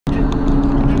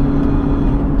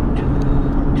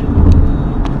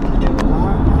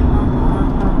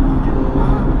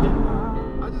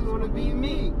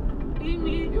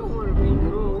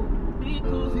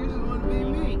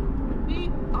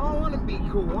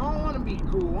don't wanna be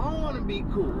cool. I don't wanna be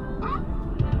cool. I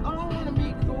don't wanna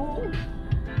be cool.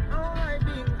 I don't like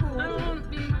being cool. I don't wanna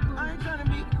be cool. I ain't trying to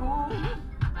be cool.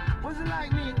 What's it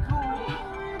like being cool?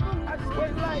 I just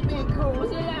what's it like being cool?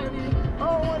 What's it like being cool? I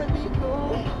don't wanna be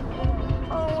cool.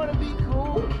 I don't wanna be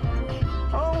cool.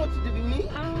 I don't want you to be me.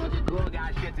 I don't want you to cool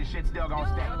guy shit, the shit still gonna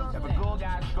stay. If a cool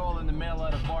guy's cool in the middle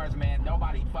of the forest, man,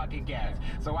 nobody fucking cares.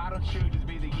 So why don't you just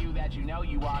be the you that you know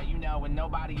you are, you know, when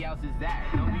nobody else is that.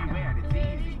 Don't be weird, it's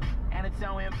easy. And it's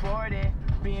so important.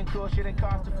 Being cool shouldn't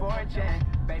cost a fortune.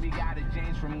 Baby got the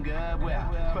jeans from Goodwill,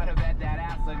 but I bet that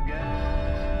ass look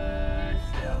good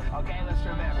still. Okay, let's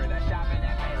remember that shopping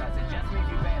at Payless, it just means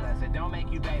you pay less. It don't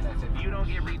make you pay less. If you don't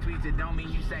get retweets, it don't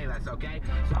mean you say less, okay?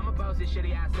 So I'ma post this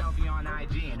shitty ass selfie on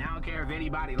IG, and I don't care if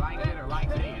anybody likes it or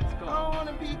likes me, it's cool. I don't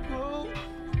wanna be cool.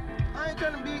 I ain't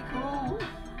trying to be cool.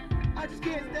 I just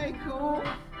can't stay cool.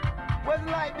 What's it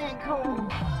like being cool?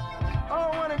 I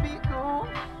don't wanna be cool.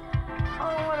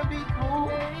 I don't wanna be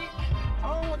cool. I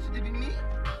don't want you to be me.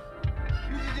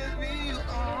 You should just be you.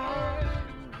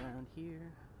 Around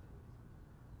here.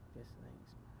 Fiesta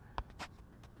Lakes.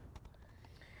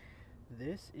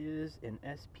 This is an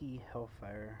SP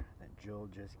Hellfire that Joel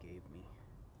just gave me.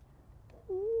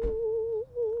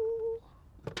 Ooh.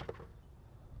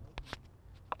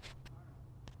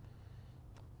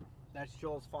 That's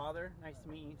Joel's father. Nice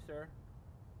to meet you, sir.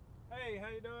 Hey, how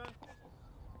you doing?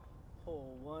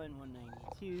 Hole 1,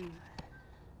 192.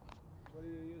 What are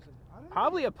you using?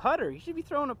 Probably a putter. You should be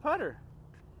throwing a putter.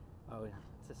 Oh, yeah.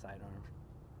 It's a sidearm.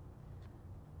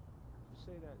 You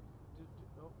say that just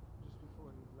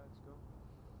before he lets go.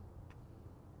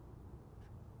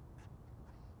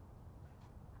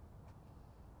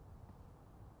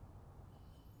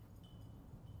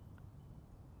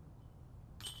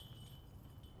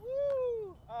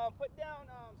 Woo! Put down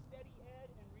Steady Ed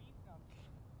and Reef.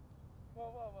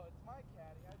 Whoa, it's my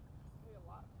caddy. I pay a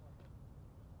lot for it.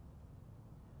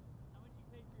 How much you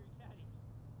pay for your caddy?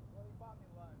 Well, he bought me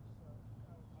lunch, so.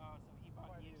 Oh, so he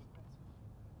bought Quite you. expensive.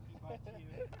 He bought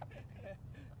you.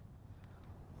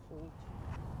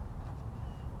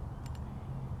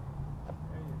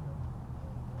 There you go.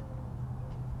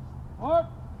 Mark!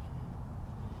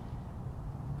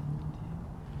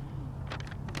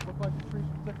 Look like the trees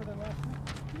were thicker than last week.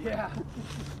 Yeah.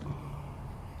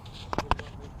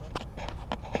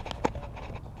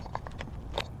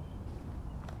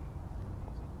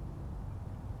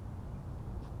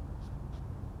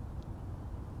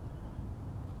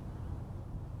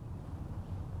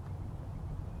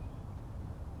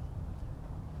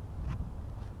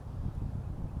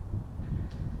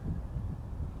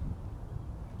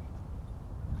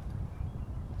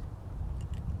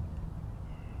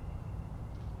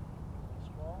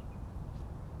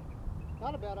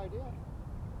 Not a bad idea.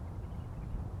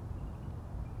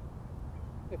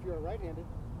 If you're right-handed.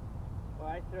 Well,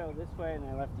 I throw this way and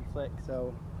I lefty flick,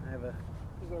 so I have a...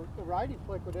 Because the righty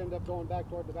flick would end up going back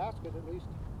toward the basket at least.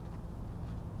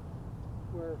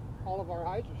 Where all of our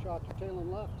Hydra shots are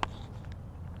tailing left.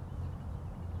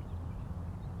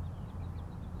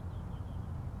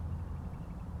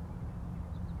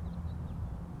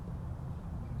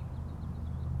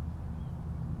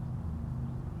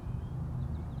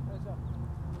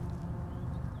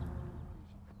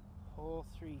 Hole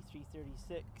 3,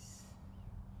 336.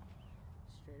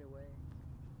 Straight away.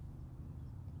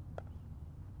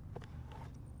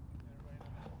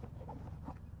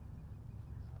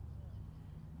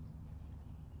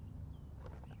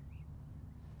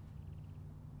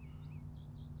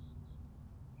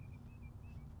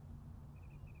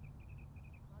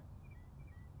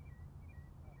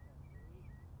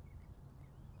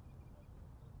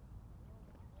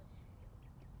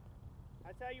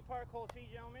 That's how you park hole 3,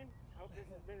 gentlemen. I hope this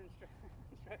has been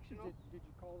instructional. Did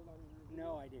you call it on your review?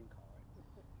 No, I didn't call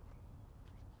it.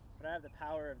 But I have the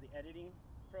power of the editing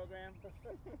program.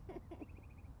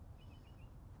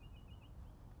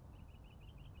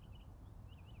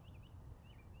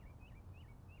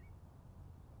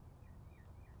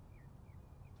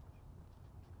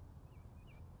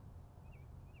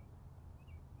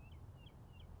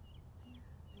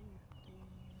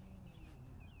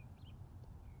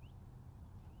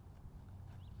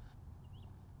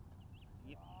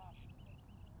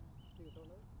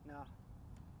 No,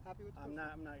 Happy with the I'm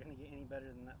not gonna get any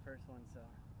better than that first one, so.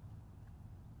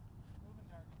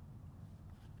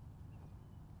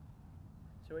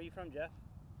 So where are you from, Jeff?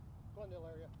 Glendale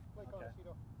area, Lake Okay.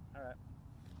 Otsego. All right.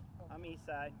 I'm east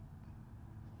side.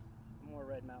 I'm more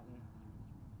Red Mountain.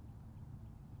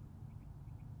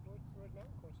 What's the Red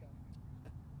Mountain course at?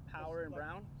 Power and Like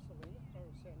Brown? Salina? Or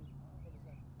what is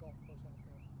that golf course out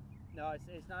there? No,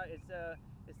 it's not.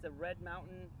 It's the Red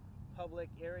Mountain public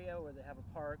area where they have a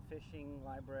park, fishing,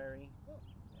 library. Oh,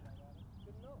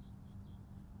 didn't know.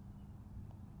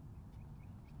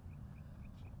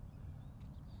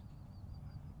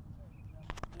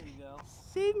 There you go.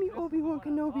 Save me, Obi-Wan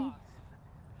Kenobi.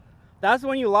 That's the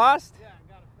one you lost? Yeah, I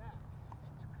got it back.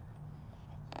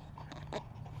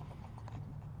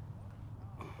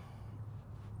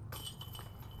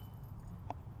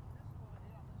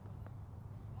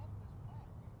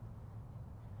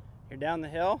 You're down the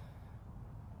hill?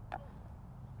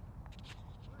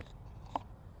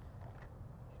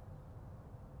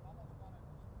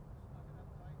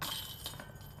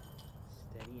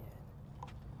 Steady in.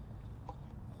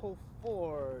 Hole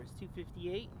 4 is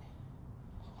 258.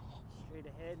 Straight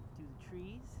ahead through the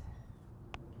trees.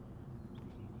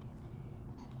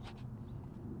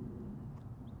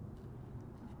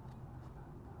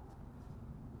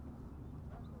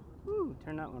 Woo,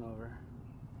 turn that one over.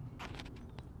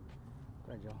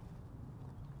 Go ahead, Joel.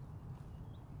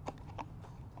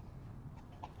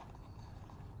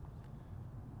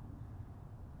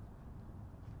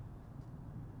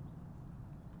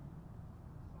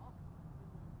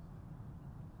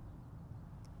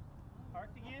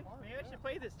 Parked again? Maybe I should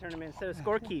play this tournament instead of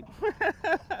score keep.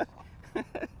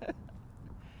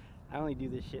 I only do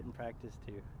this shit in practice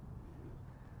too.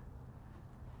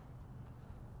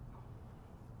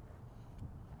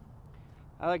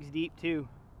 That looks deep too.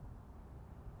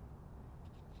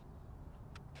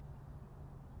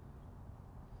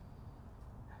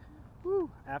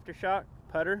 Woo! Aftershock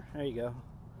putter. There you go.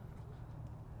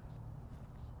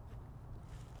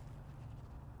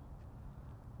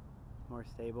 More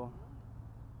stable.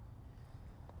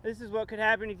 This is what could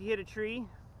happen if you hit a tree.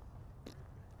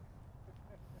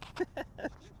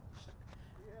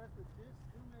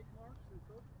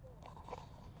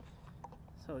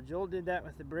 So Joel did that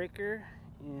with the breaker,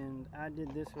 and I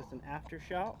did this with an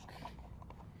aftershock.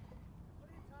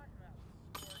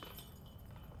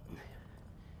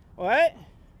 What?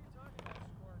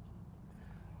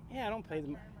 Yeah, I don't play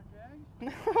them.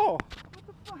 No.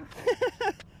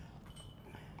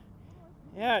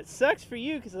 Yeah, it sucks for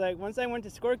you because like once I went to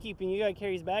scorekeeping, you gotta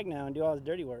carry his bag now and do all his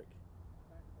dirty work.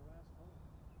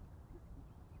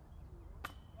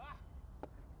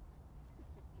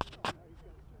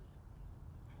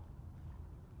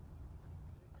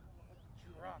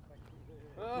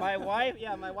 My wife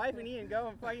and Ian go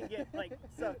and fucking get like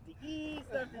stuff to eat,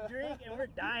 stuff to drink, and we're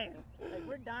dying. Like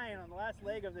we're dying on the last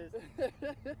leg of this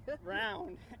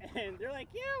round, and they're like,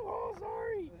 "Yeah, well,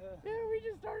 sorry, yeah, we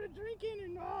just started drinking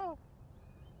and all."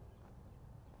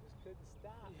 Just couldn't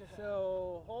stop.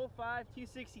 So hole 5,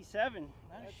 267.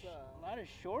 That's A lot of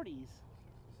shorties.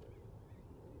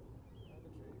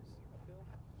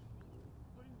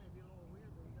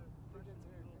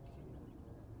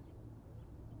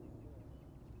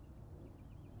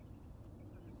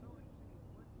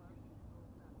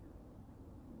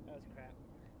 That was crap.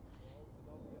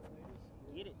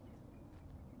 Eat it.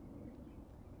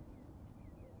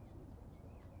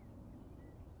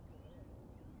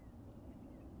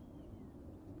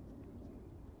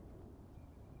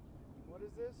 What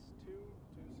is this? 267.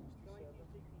 Going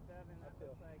 267. That Uphill.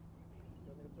 looks like.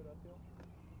 You want me to put uphill?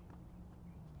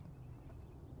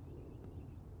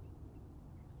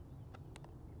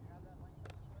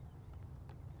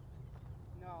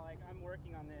 No, like I'm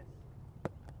working on this.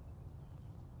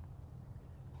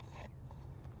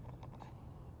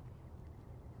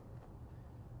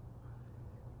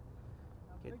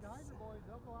 Big hydro boys,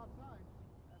 they'll go outside.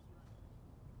 That's right.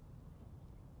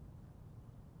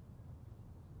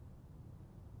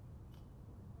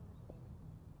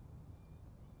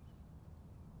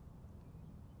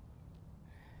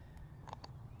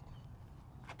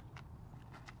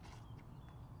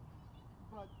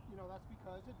 But, you know, that's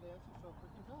because advance is so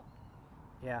freaking tough.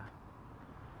 Yeah.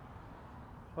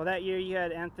 Well, that year you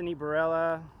had Anthony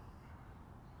Barella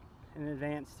in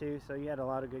advance too, so you had a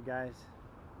lot of good guys.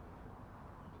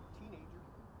 Teenager.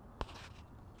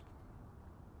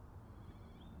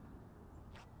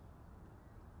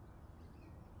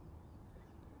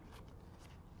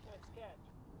 Nice catch.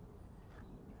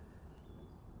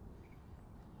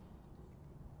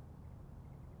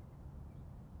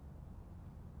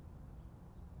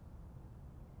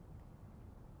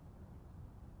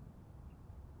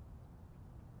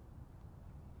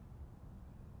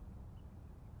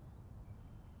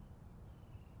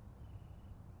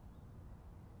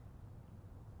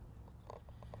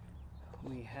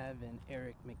 We have an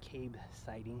Eric McCabe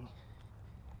sighting.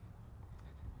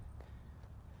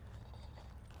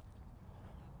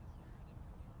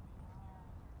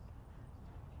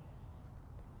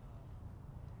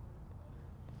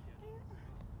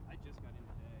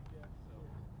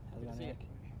 on See Rick.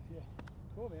 Yeah.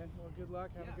 Cool, man. Well, good luck.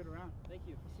 Have a good round. Thank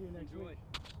you. See you next week.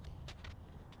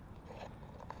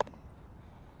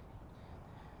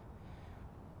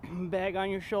 Bag on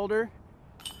your shoulder.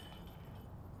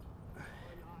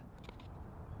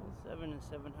 Hole 7 is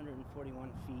 741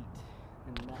 feet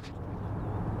in that direction.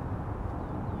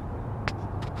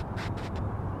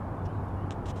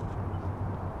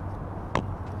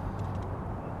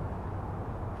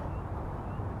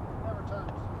 Never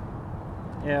turns.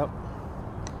 Yep.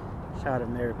 Shot of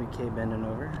Merrick McCabe bending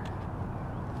over.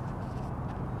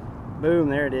 Boom,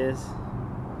 there it is.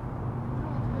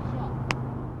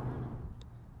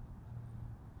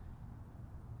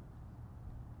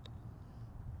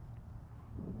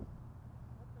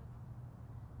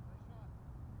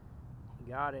 He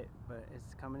got it, but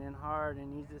it's coming in hard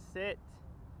and needs to sit.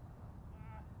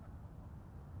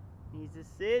 Needs to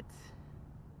sit.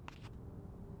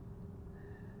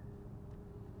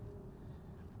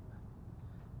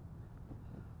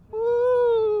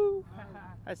 Woo!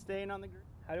 That's staying on the ground.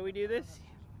 How do we do this?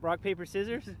 Rock, paper,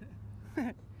 scissors?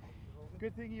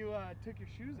 Good thing you took your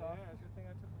shoes off. Yeah, good thing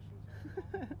I took my shoes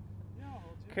off. Yeah, I'll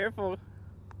hold you. Careful.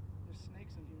 There's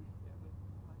snakes in here. Yeah, but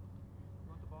you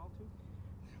want the ball too?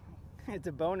 It's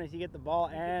a bonus. You get the ball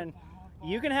and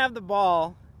you can have the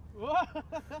ball. Pull us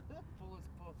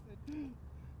both.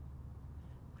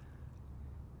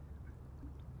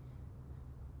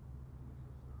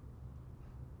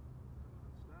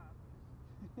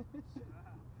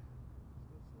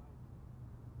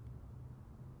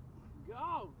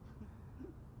 Go!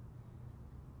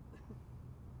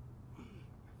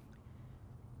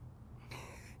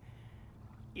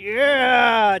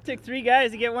 Yeah! It took 3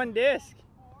 guys to get 1 disc.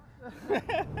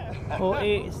 Hole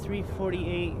 8 is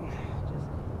 348. Just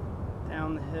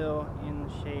down the hill in the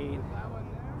shade. That one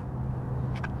there.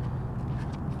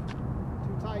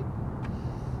 Too tight.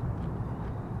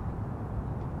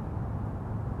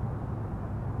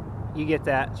 You get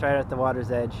that. It's right at the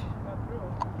water's edge.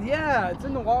 Yeah, it's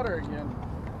in the water again.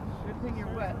 Good thing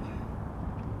you're wet.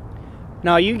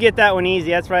 No, you get that one easy.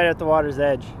 That's right at the water's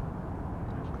edge.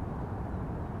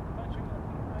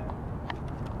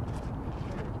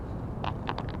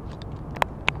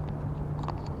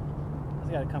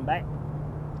 He's got to come back.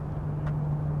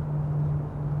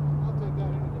 I'll take that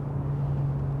any day.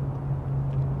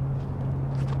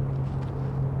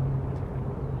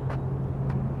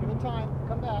 Give it time.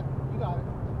 Come back. You got it.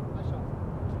 Nice shot.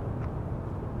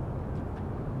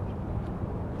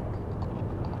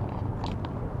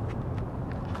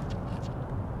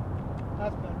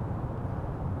 That's better.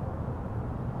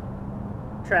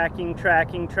 Tracking,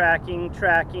 tracking, tracking,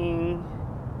 tracking.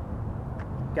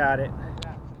 Got it. I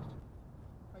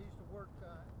used to work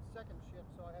second shift,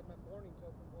 so I had my mornings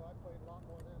open. Well, I played a lot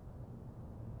more then.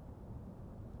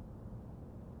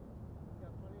 You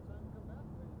got plenty of time to come back?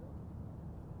 There you go.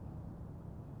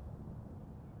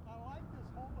 I like this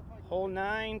hole if I can. Hole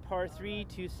 9, par 3,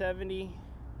 270.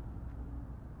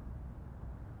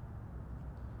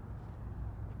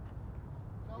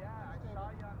 Yeah, I saw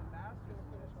you on the Masters.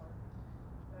 I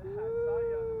saw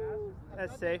you on the Masters.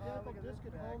 That's safe. Look at this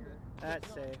bagger. That's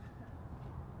safe.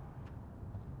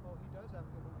 Oh, he does have a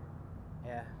good one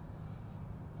here. Yeah.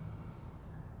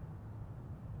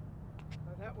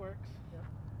 That works.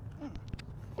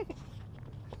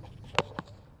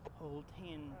 Hole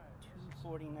 10,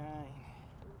 249.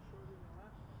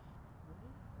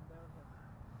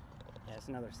 Yeah, it's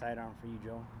another sidearm for you,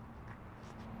 Joel.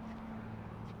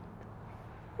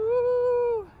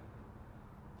 Woo!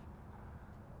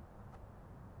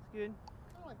 It's good.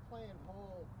 I like playing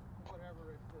hole,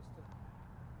 whatever it is, to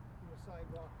do a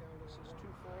sidewalk down to This is the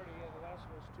 240 and the last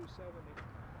one was 270.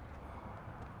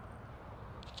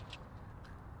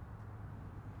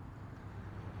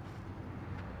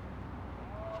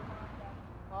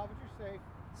 Oh, but you're safe.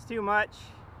 It's too much.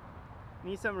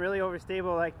 Need something really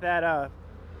overstable like that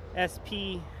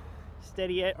SP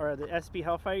Steady or the SP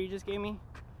Hellfire you just gave me.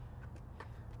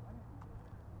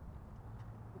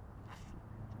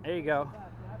 There you go.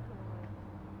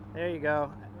 There you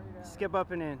go. Skip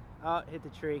up and in. Oh, hit the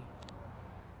tree.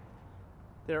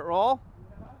 Did it roll?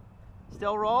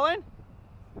 Still rolling?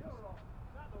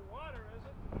 Not the water, is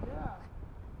it? Yeah.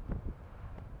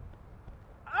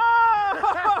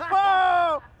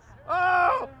 Oh!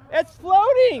 Oh! It's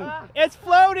floating! It's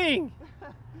floating!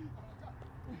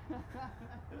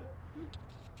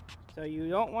 So you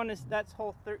don't want to, that's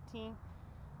hole 13.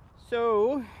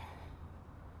 So,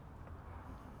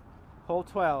 hole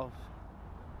 12.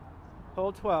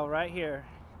 Hole 12 right here.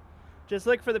 Just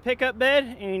look for the pickup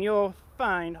bed and you'll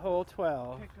find hole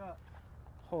 12. Pick up.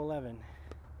 Hole 11.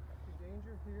 The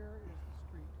danger here is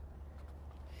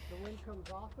the street. wind comes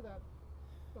off of that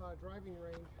driving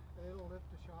range, and it'll lift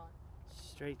the shot.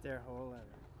 Straight there, hole 11.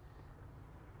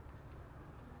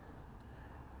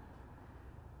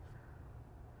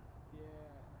 Yeah.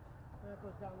 And that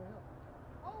goes down the hill.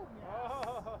 Oh, yes.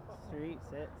 Oh. Street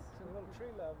sits. Some little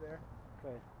tree love there.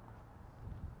 Good.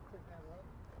 Pick that up.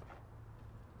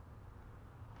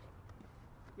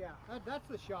 Yeah, that's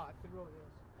the shot. It really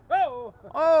is. Oh!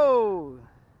 Oh!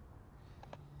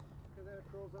 Because then it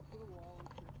curls up to the wall. And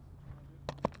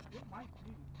shit. It might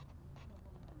be.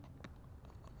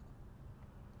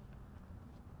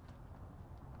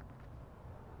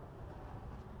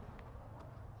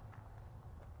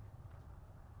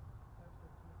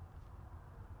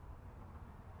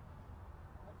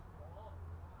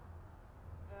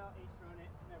 Well, he's thrown it.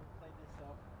 Never played this, so.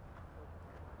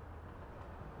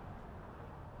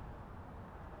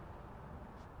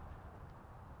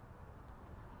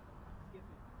 Skip it.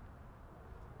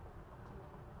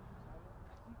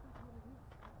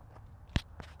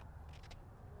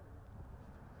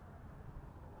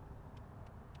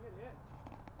 Get in.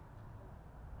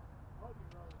 Oh, you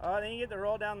roll. Oh, then you get the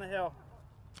roll down the hill.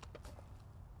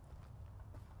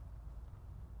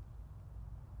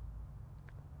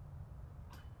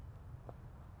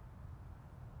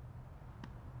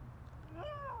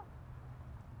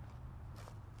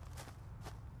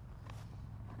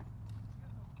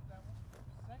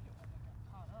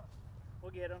 We'll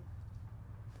get him.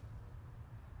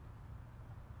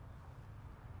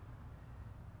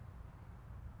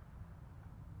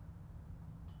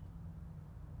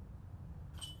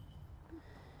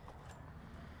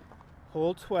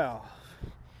 Hole 12.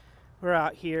 We're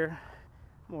out here,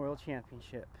 Memorial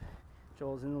Championship.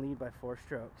 Joel's in the lead by 4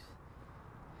 strokes.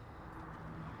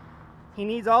 He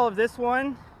needs all of this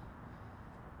one. That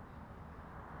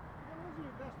wasn't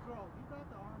your best throw. You got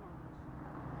the arm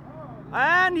on this.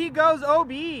 And he goes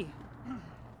OB.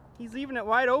 He's leaving it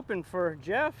wide open for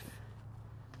Jeff.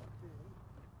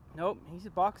 Nope, he's a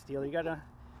box deal. You got a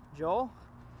Joel.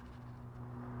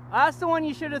 That's the one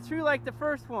you should have threw like the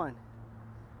first one.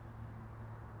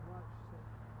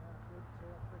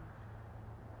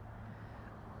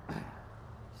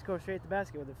 Just go straight at the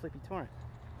basket with a flippy torrent.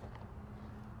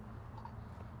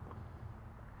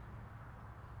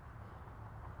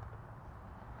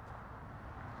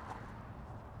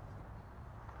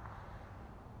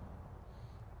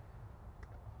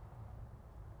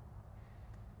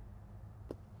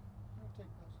 I'll take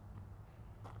this.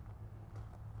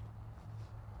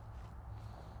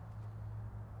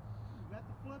 You got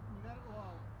the flip and you got it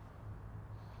low.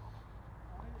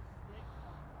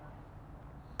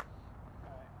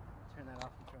 Turn that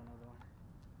off and throw another one.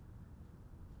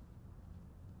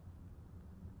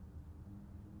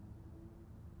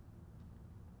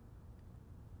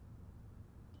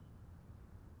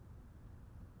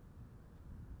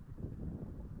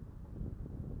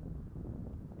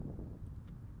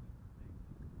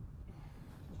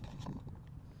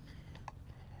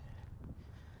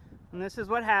 And this is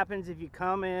what happens if you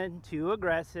come in too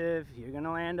aggressive. You're going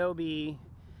to land OB.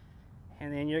 And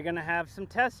then you're going to have some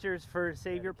testers for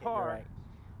save your par. Right.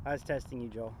 I was testing you,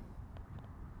 Joel.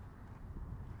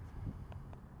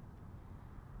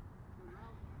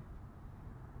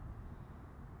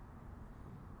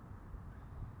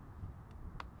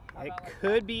 It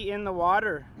could be in the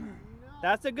water.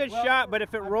 That's a good shot, but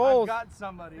if it rolls... I've got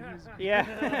somebody who's...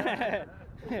 Yeah.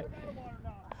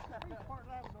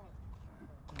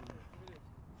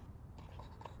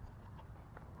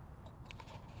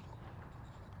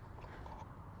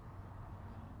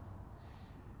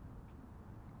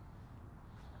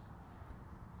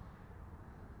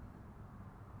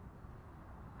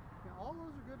 All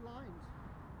those are good lines.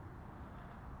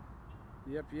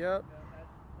 Yep.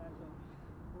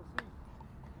 We'll see.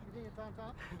 You think it's on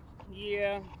top?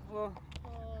 Yeah, well...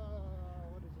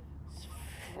 What is it?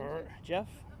 For Jeff?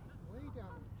 Way down.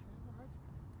 Right?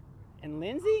 And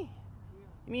Lindsay? Yeah.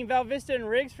 You mean Val Vista and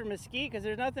Riggs for Mesquite? Because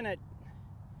there's nothing at...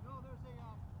 No, there's a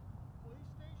police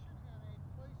station and a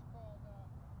place called and it's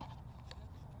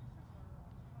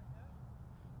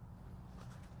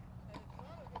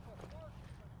not a park.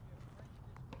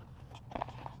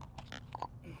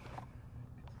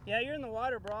 Yeah, you're in the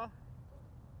water, bro.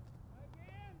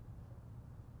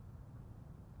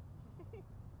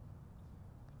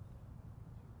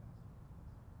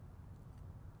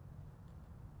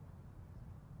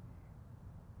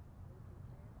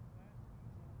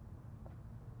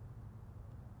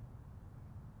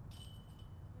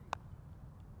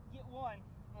 Get one.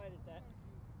 I'll edit that.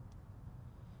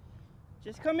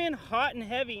 Just come in hot and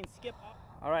heavy and skip up.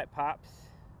 All right, Pops.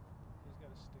 He's got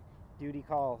a stick. Duty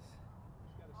calls. He's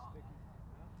got a sticky.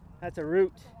 That's a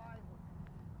root. That's a lie.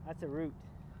 That's a root.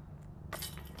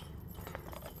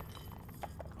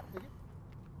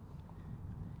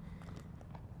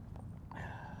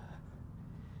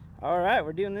 All right,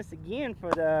 we're doing this again for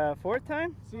the 4th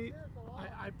time. See,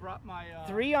 I brought my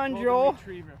 3 on golden Joel.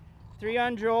 retriever. 3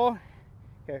 on Joel.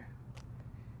 Here.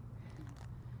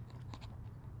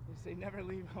 They say never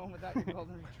leave home without your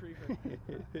golden retriever.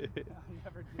 I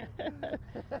never do.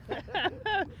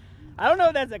 I don't know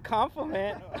if that's a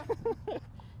compliment.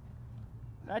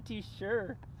 Not too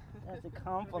sure. That's a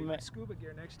compliment. Scuba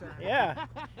gear next time. Yeah.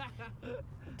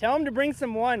 Tell them to bring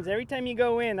some ones. Every time you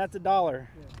go in, that's $1.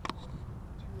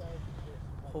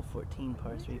 Hole 14,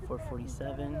 par 3,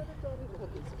 447.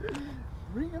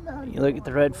 You look at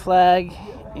the red flag,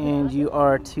 and you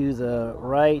are to the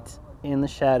right in the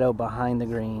shadow behind the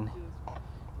green.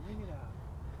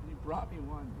 You brought me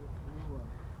one.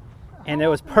 And it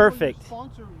was perfect.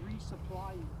 Sponsor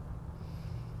resupply you.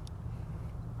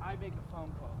 I make a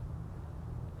phone call.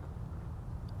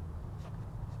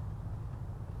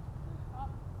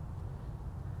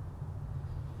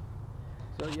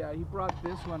 So yeah, he brought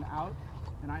this one out,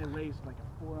 and I laced like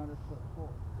a 400-foot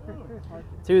pole.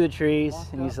 Through the trees,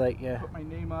 and he's like, yeah. Put my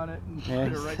name on it and Yeah.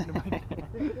 put it right into my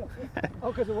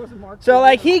Oh, because it wasn't marked. So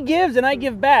like he gives and I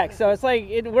give back, so it's like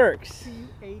it works. You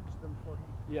age them for him.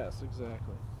 Yes,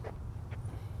 exactly.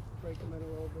 Break them in a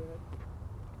little bit.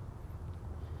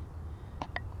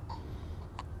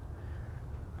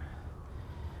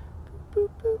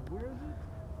 Where is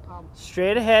it?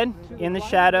 Straight ahead in the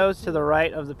shadows to the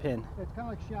right of the pin. It's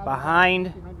kind of like shadow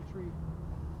Behind. behind the tree.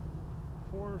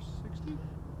 460.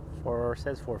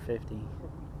 Says 450.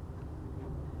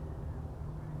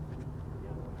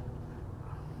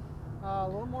 A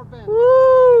little more bend.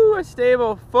 Woo! A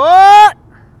stable 4.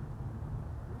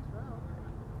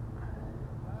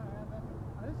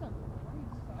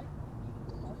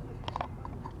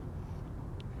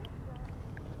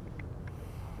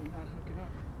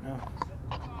 No.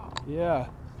 Yeah.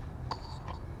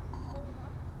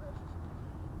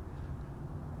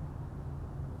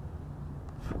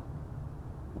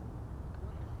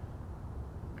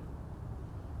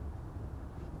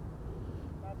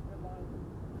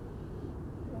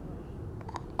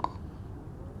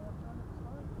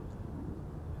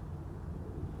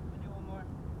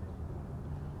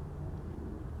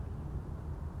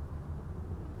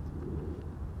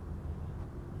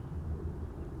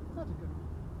 That's a good one.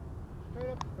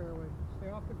 Straight up the fairway. Stay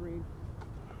off the green.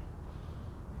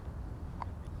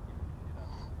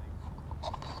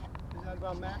 Is that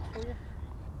about max for you?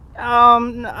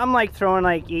 I'm like throwing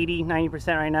like 80,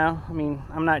 90% right now. I mean,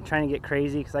 I'm not trying to get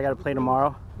crazy because I got to play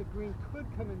tomorrow. The green could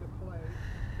come into play.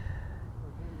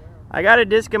 I got a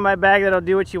disc in my bag that'll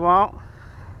do what you want.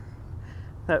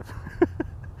 That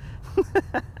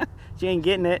she ain't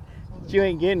getting it. You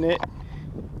ain't getting it.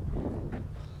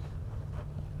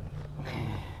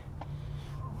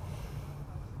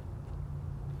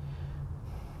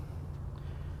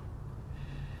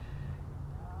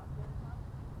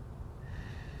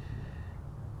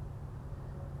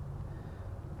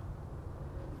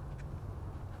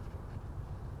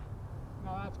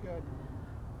 No, that's good.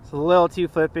 It's a little too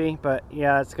flippy, but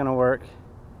yeah, it's gonna work.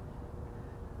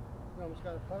 We almost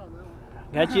got a putt on that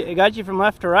one. Got you. It got you from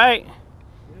left to right.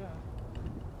 Yeah.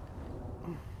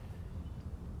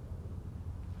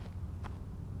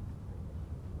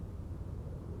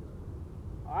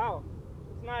 Wow,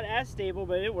 it's not as stable,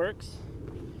 but it works.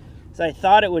 As I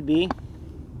thought it would be.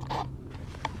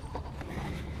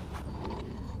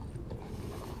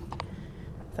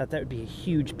 Thought that would be a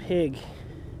huge pig.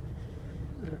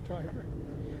 Driver.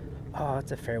 Oh,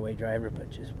 it's a fairway driver, but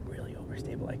just really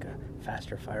overstable, like a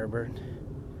faster Firebird.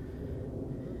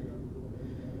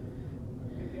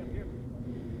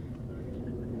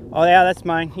 Oh yeah, that's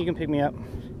mine. You can pick me up.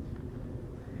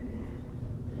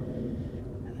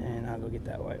 And then I'll go get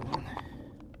that white one.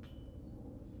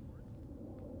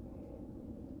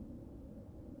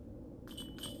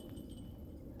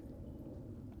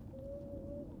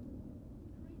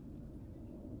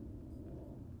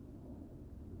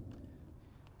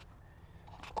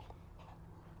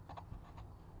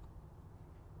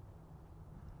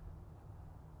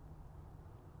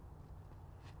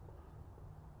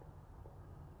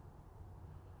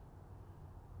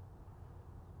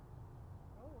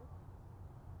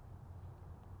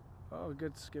 Oh,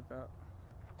 good skip out.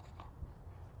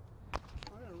 I'm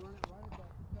gonna run it right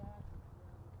about the back.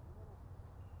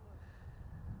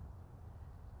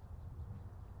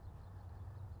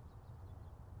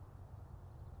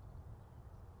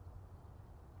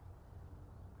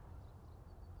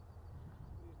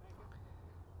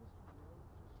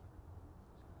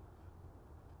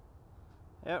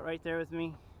 Yeah, right there with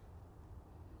me.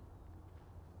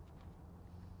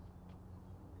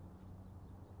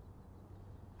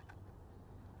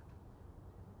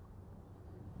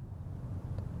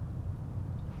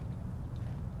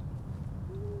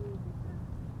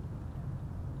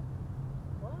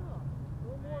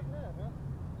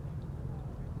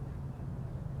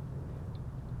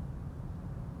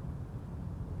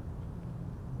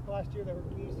 last year there were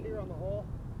geese here on the hole,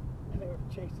 and they were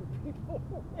chasing people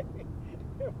away.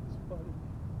 It was funny.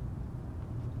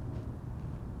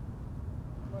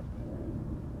 Much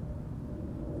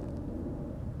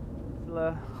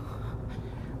better.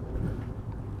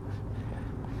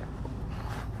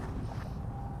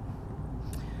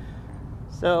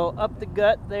 So up the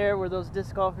gut there where those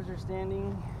disc golfers are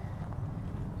standing,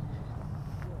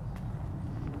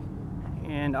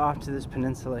 and off to this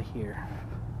peninsula here.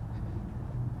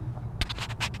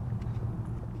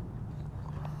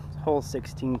 Hole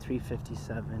 16,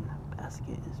 357.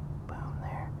 Basket is boom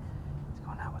there. He's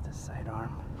going out with his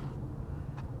sidearm.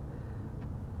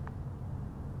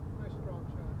 Nice strong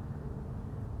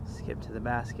shot. Skip to the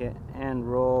basket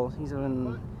and roll. He's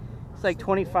in, it's like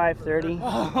 25, 30.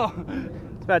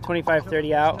 It's about 25,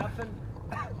 30 out.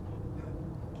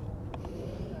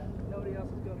 Nobody else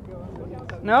is going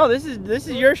to go. No, this is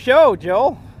your show,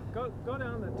 Joel. Go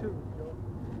down the tube, Joel.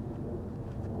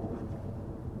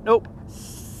 Nope.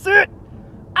 Sit.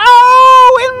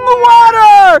 Oh, in the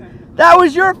water! That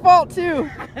was your fault too.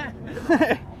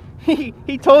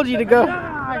 he told you to go.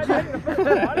 I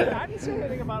didn't say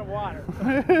anything about water.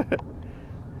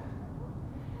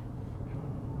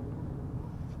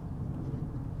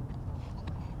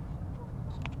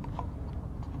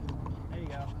 There you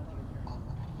go.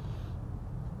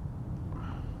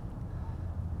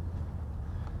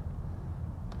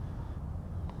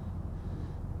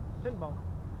 Pinball.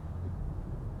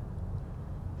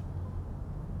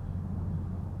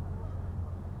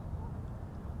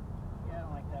 Yeah, I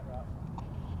don't like that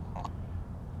route.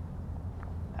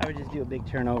 I would just do a big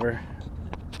turnover.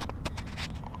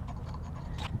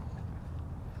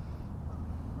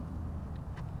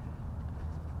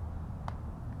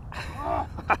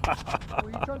 Were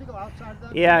you trying to go outside of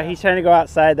that? Yeah, he's trying to go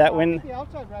outside that I wind. think the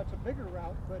outside route's a bigger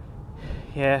route, but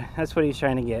Yeah, that's what he's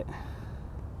trying to get.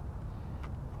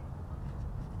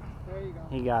 there you go.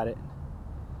 He got it.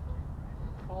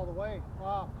 All the way.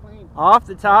 Wow, clean. Off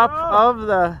the top Oh. of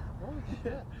the... Holy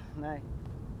shit. Nice.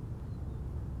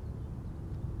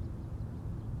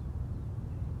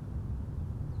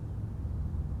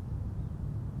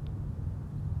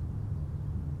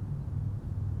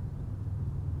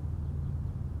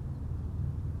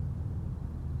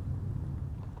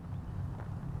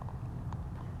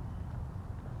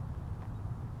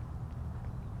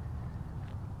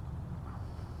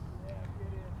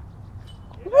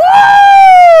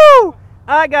 Woo!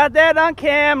 I got that on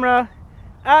camera.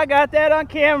 I got that on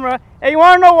camera. And you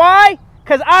want to know why?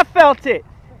 Because I felt it.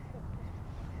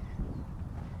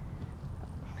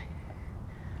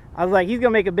 I was like, he's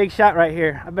going to make a big shot right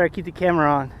here. I better keep the camera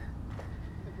on.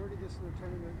 I birdie this in the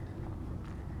tournament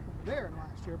there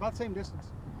last year, about the same distance.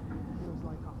 It was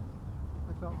like,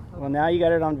 I felt. Well, now you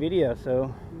got it on video,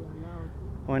 so Yeah, now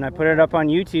when I put it up on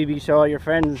YouTube, you can show all your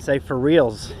friends and say, for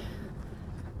reals.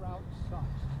 route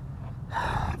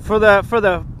sucks. For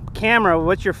the camera,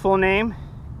 what's your full name?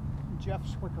 Jeff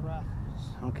Schwickerath.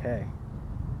 Okay.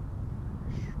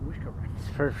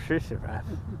 For Schwickerath.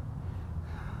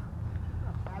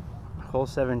 Hole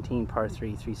 17, par 3,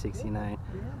 369.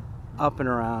 Yeah. Up and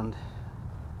around,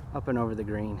 up and over the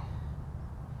green.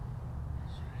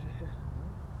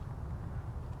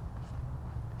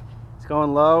 It's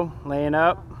going low, laying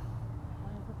up,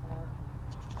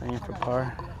 laying for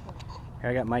par. Here,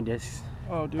 I got my discs.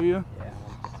 Oh, do you? Yeah.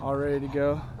 All ready to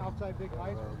go? Outside big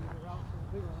height would be the route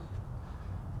for the big one.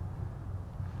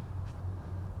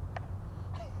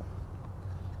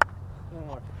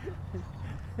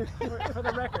 For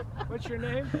the record, what's your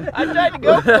name? I tried to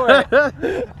go for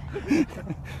it.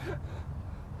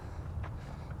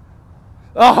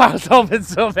 Oh, I was hoping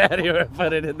so bad you would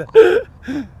put it in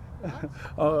the.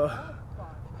 Oh.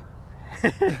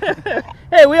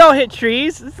 Hey, we all hit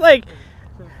trees. It's like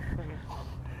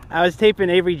I was taping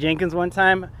Avery Jenkins one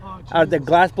time. The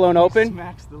glass blown open.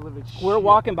 Smacks the living We're shit.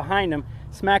 walking behind him.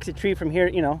 Smacks a tree from here.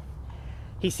 You know,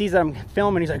 he sees I'm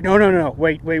filming. He's like, no,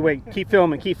 wait, keep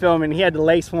filming. He had to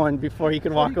lace one before he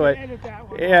could walk away. Edit that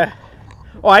one. Yeah.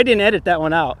 Oh, I didn't edit that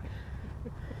one out.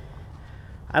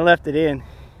 I left it in.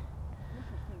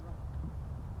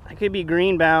 I could be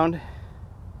green bound. That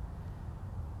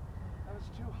was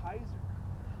too hyzer.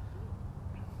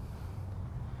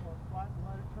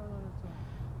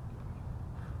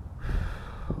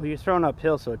 Well, you're throwing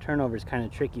uphill, so a turnover is kind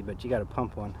of tricky, but you got to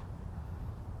pump one.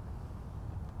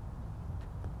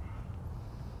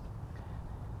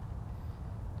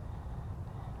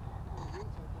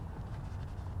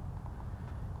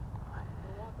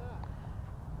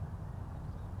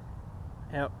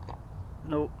 Yep.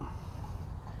 Nope.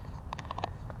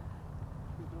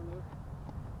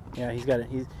 Yeah, he's got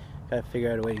to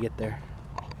figure out a way to get there.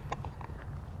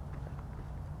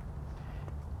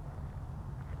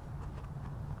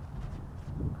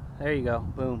 There you go.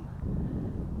 Boom.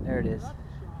 There it is.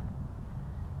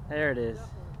 There it is.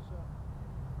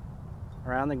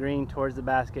 Around the green towards the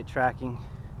basket, tracking.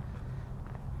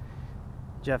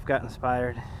 Jeff got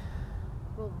inspired.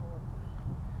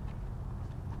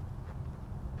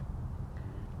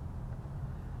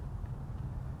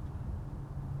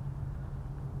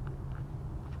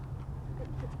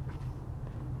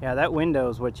 Yeah, that window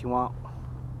is what you want.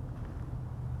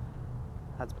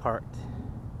 That's parked.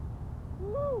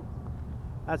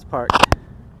 That's parked.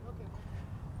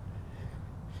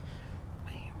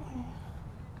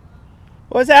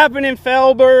 What's happening,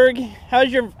 Feldberg?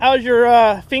 How's your finger?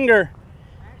 Actually,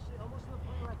 almost to the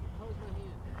point where I could close my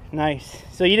hand. Nice.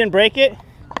 So you didn't break it?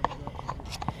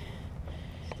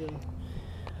 Still.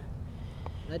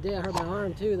 That day I hurt my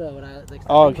arm too, though. When I like.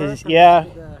 Oh, because yeah,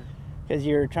 because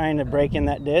you're trying to break in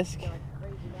that disc.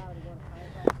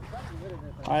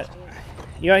 All right.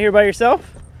 You out here by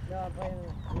yourself? No, I'm playing.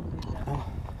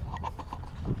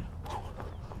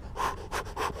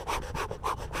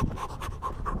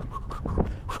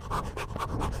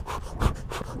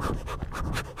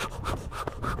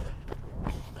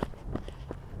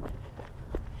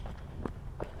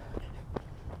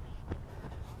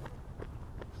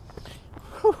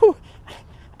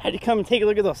 I had to come and take a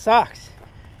look at those socks.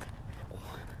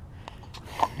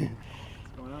 What's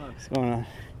going on? What's going on?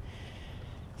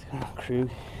 What's going on, Krug?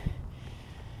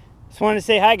 Just wanted to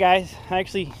say hi, guys. I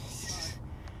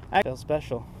feel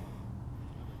special.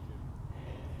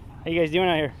 How you guys doing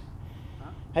out here?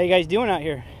 Huh? How you guys doing out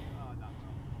here? Not well.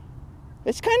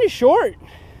 It's kind of short.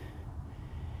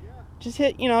 Yeah. Just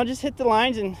hit the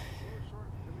lines and. Short.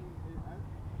 I mean, it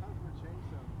hasn't changed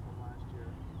from last year,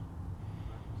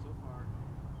 but so far,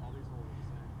 all these holes are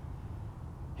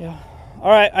the same. Yeah.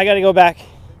 All right, I got to go back.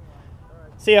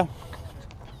 See ya.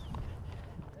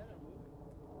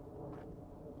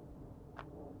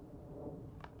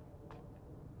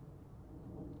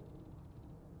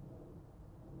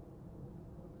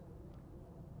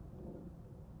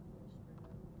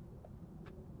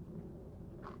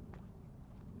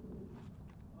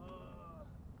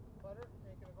 Butter,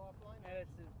 ain't gonna go offline. It's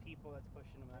the people that's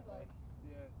pushing them that way.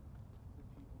 Yeah. The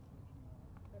people pushing out.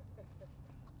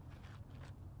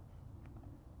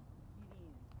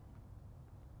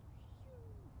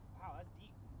 Wow, that's deep.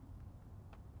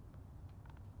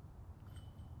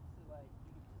 This is like you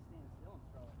can just stand still and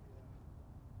throw it.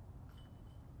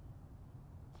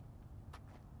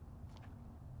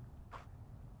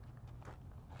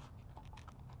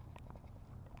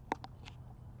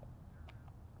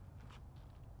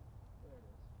 There it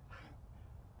is.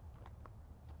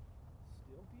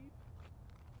 Still deep?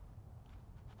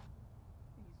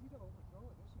 Easy to overthrow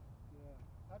it, isn't it? Yeah.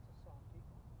 That's a softie.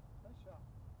 Nice shot.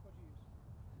 What'd you use?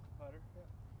 Just putter? Yeah.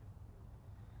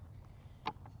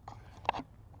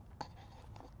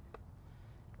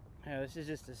 Yeah, this is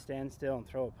just to stand still and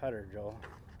throw a putter, Joel.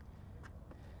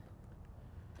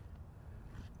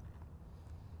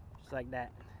 Just like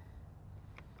that.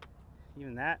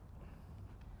 Even that.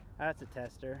 That's a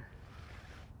tester.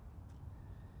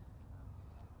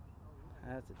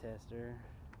 That's a tester.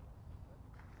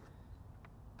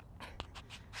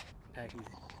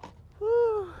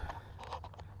 Woo.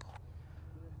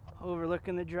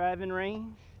 Overlooking the driving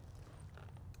range.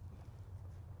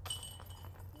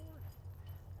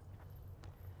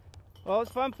 Well,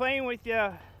 it's fun playing with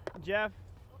you, Jeff.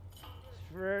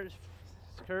 Scurvin.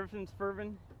 It's fun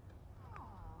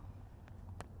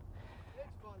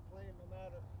playing no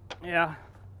matter. Yeah.